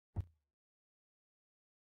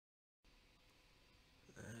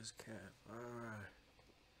ASCAP. Alright.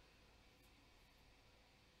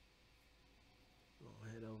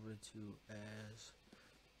 We'll head over to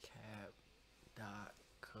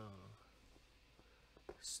ASCAP.com.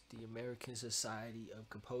 It's the American Society of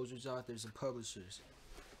Composers, Authors, and Publishers.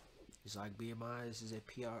 It's like BMI, this is a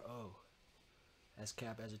PRO.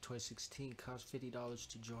 ASCAP as a 2016 costs $50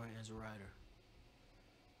 to join as a writer.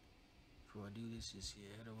 If you want to do this, just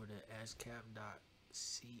head over to ASCAP.com.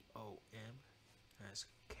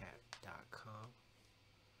 ASCAP.com.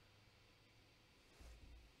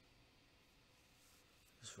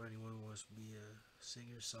 Just for anyone who wants to be a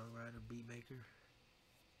singer, songwriter, beat maker,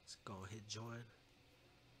 just go hit join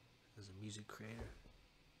as a music creator.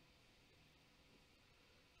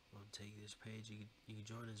 I'll take this page. You can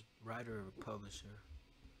join as writer or publisher.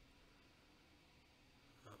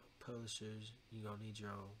 Publishers, you're gonna need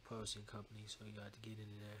your own publishing company, so you got to get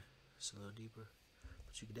into there. It's a little deeper,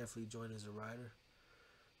 but you can definitely join as a writer.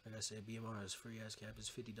 Like I said, BMR is free. ASCAP is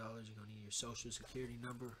 $50. You're gonna need your social security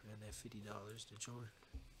number and that $50 to join.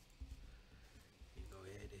 You can go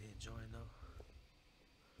ahead and hit join though.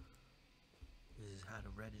 This is how to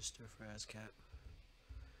register for ASCAP.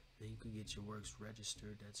 Then you can get your works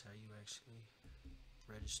registered. That's how you actually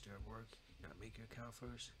register a work. You gotta make your account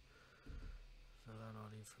first. Fill out all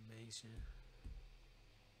the information.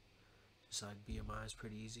 Just like BMI is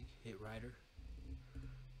pretty easy. Hit writer.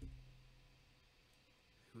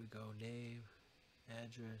 Here we go. Name,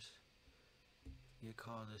 address. You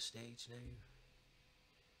call the stage name.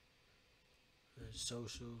 And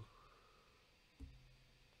social.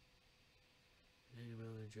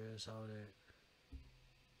 Email address, all that.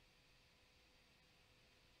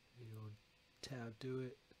 You know, tab through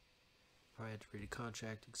it. Probably have to read the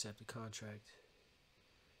contract, accept the contract.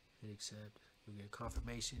 Hit accept. You'll get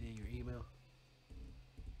confirmation in your email.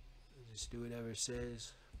 Just do whatever it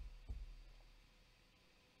says.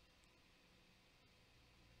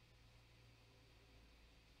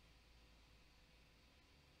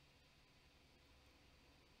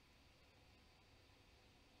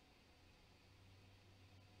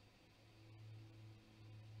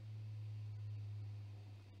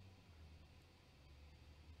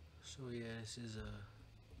 So yeah, this is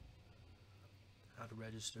how to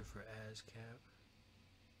register for ASCAP.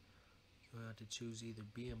 You don't have to choose either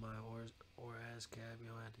BMI or ASCAP. You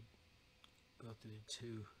don't have to go through the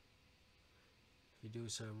two. If you're doing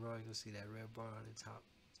something wrong, you'll see that red bar on the top.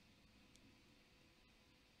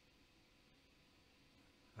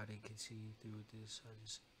 I didn't continue through with this. I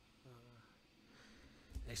just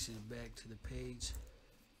exited back to the page.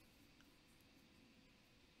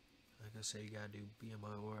 Like I said, you gotta do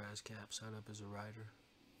BMI or ASCAP. Sign up as a writer.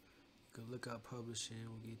 You can look up publishing.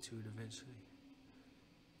 We'll get to it eventually.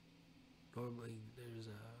 Normally, there's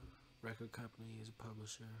a record company as a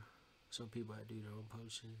publisher. Some people that do their own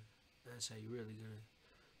publishing. That's how you're really gonna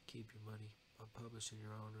keep your money, by publishing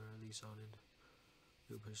your own, or at least owning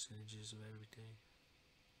good percentages of everything.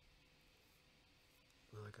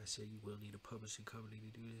 But like I said, you will need a publishing company to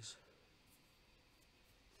do this.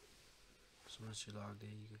 So once you're logged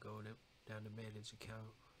in, you can go down to manage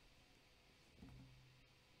account.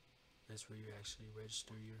 That's where you actually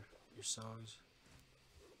register your songs.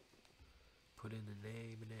 Put in the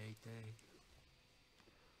name and everything.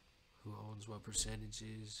 Who owns what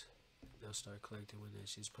percentages. They'll start collecting when that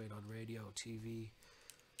shit's played on radio, TV.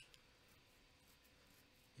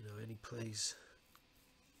 You know, any place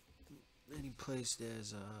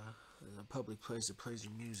there's a public place that plays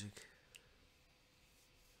your music.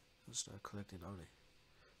 I'll start collecting on it.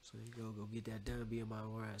 So you go get that done. BMI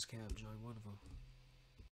or ASCAP, join one of them.